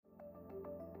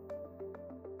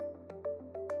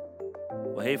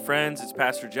Well, hey, friends, it's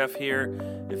Pastor Jeff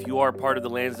here. If you are part of the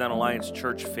Lansdowne Alliance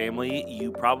Church family,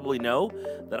 you probably know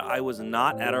that I was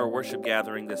not at our worship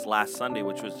gathering this last Sunday,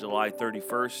 which was July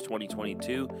 31st,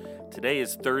 2022. Today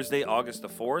is Thursday, August the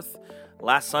 4th.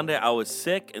 Last Sunday, I was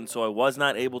sick, and so I was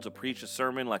not able to preach a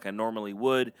sermon like I normally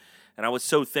would. And I was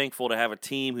so thankful to have a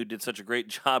team who did such a great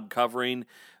job covering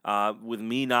with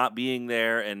me not being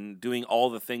there and doing all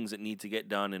the things that need to get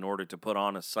done in order to put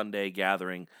on a Sunday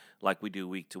gathering like we do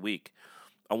week to week.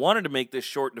 I wanted to make this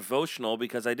short devotional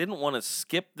because I didn't want to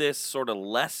skip this sort of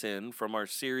lesson from our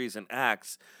series in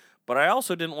Acts, but I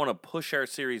also didn't want to push our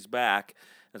series back,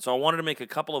 and so I wanted to make a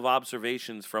couple of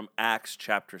observations from Acts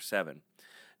chapter 7.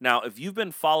 Now, if you've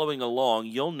been following along,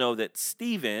 you'll know that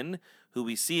Stephen, who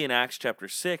we see in Acts chapter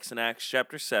 6 and Acts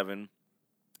chapter 7,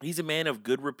 he's a man of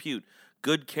good repute,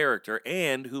 good character,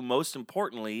 and who most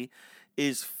importantly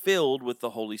is filled with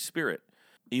the Holy Spirit.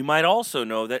 You might also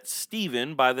know that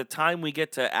Stephen, by the time we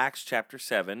get to Acts chapter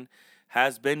 7,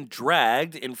 has been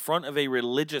dragged in front of a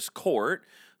religious court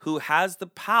who has the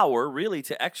power really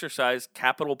to exercise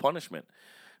capital punishment.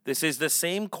 This is the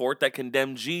same court that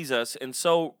condemned Jesus, and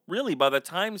so really by the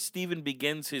time Stephen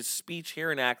begins his speech here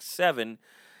in Acts 7,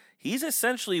 he's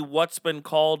essentially what's been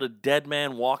called a dead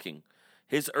man walking.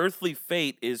 His earthly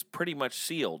fate is pretty much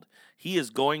sealed. He is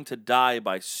going to die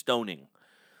by stoning.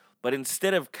 But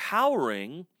instead of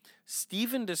cowering,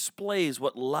 Stephen displays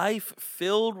what life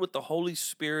filled with the Holy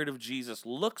Spirit of Jesus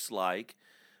looks like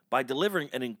by delivering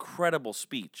an incredible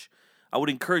speech. I would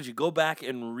encourage you, go back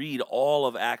and read all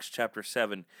of Acts chapter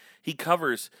 7. He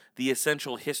covers the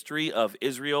essential history of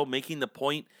Israel, making the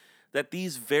point that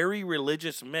these very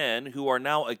religious men who are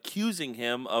now accusing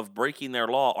him of breaking their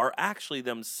law are actually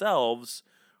themselves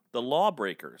the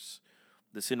lawbreakers.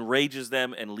 This enrages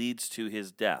them and leads to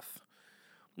his death.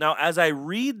 Now, as I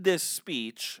read this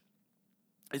speech,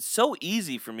 it's so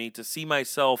easy for me to see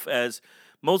myself as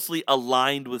mostly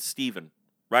aligned with Stephen,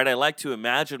 right? I like to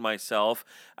imagine myself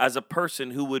as a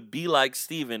person who would be like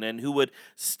Stephen and who would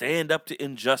stand up to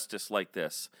injustice like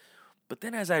this. But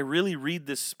then as I really read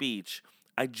this speech,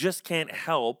 I just can't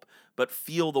help but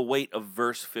feel the weight of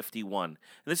verse 51. And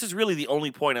this is really the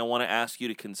only point I want to ask you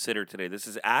to consider today. This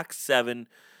is Acts 7,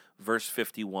 verse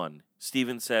 51.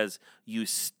 Stephen says, "You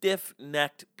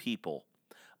stiff-necked people,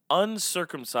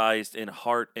 uncircumcised in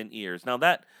heart and ears." Now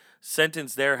that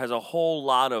sentence there has a whole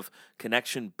lot of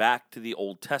connection back to the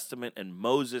Old Testament and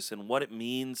Moses and what it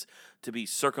means to be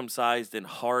circumcised in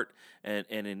heart and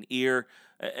in ear.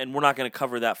 And we're not going to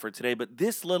cover that for today, but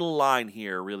this little line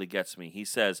here really gets me. He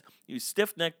says, "You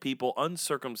stiff-necked people,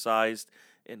 uncircumcised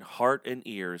in heart and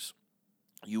ears,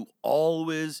 you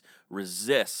always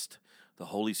resist the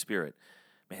Holy Spirit."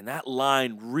 Man, that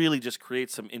line really just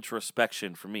creates some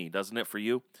introspection for me, doesn't it for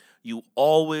you? You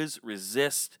always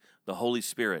resist the Holy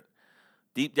Spirit.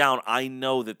 Deep down, I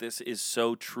know that this is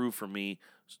so true for me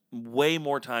way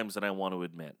more times than I want to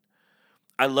admit.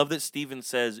 I love that Stephen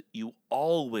says, you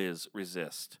always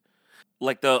resist.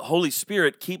 Like the Holy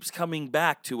Spirit keeps coming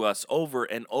back to us over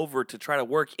and over to try to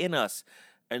work in us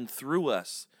and through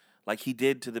us, like he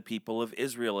did to the people of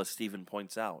Israel, as Stephen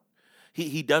points out.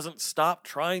 He doesn't stop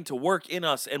trying to work in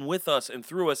us and with us and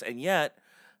through us, and yet,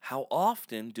 how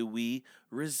often do we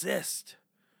resist?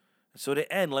 So to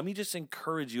end, let me just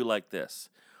encourage you like this.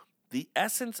 The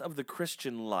essence of the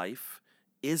Christian life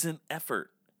isn't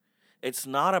effort. It's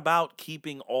not about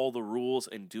keeping all the rules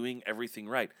and doing everything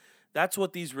right. That's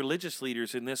what these religious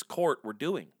leaders in this court were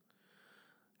doing.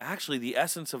 Actually, the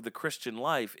essence of the Christian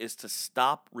life is to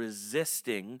stop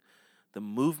resisting the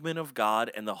movement of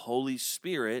God and the Holy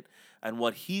Spirit and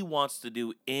what he wants to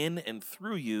do in and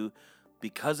through you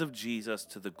because of Jesus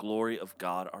to the glory of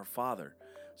God our Father.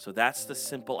 So that's the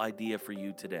simple idea for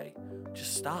you today.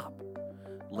 Just stop.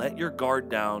 Let your guard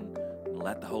down and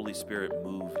let the Holy Spirit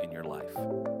move in your life.